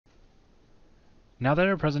Now that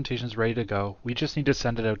our presentation is ready to go, we just need to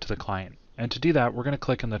send it out to the client. And to do that, we're going to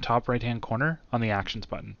click in the top right-hand corner on the Actions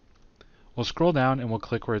button. We'll scroll down and we'll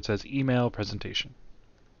click where it says Email Presentation.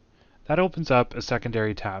 That opens up a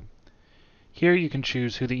secondary tab. Here you can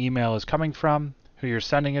choose who the email is coming from, who you're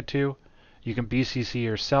sending it to. You can BCC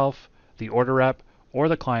yourself, the order rep, or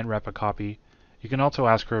the client rep a copy. You can also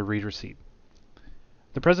ask for a read receipt.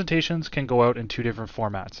 The presentations can go out in two different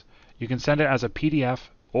formats. You can send it as a PDF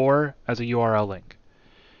or as a URL link.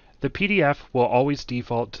 The PDF will always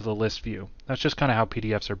default to the list view. That's just kind of how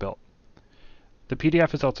PDFs are built. The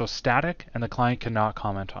PDF is also static and the client cannot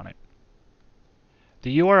comment on it.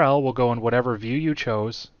 The URL will go in whatever view you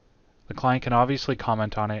chose. The client can obviously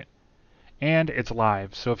comment on it, and it's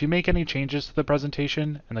live. So if you make any changes to the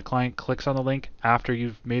presentation and the client clicks on the link after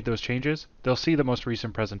you've made those changes, they'll see the most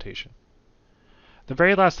recent presentation. The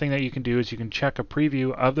very last thing that you can do is you can check a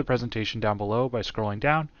preview of the presentation down below by scrolling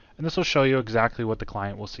down, and this will show you exactly what the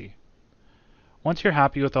client will see. Once you're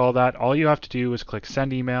happy with all that, all you have to do is click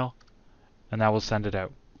Send Email, and that will send it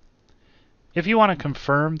out. If you want to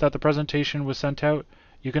confirm that the presentation was sent out,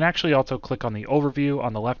 you can actually also click on the overview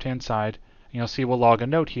on the left-hand side, and you'll see we'll log a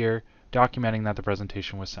note here documenting that the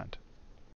presentation was sent.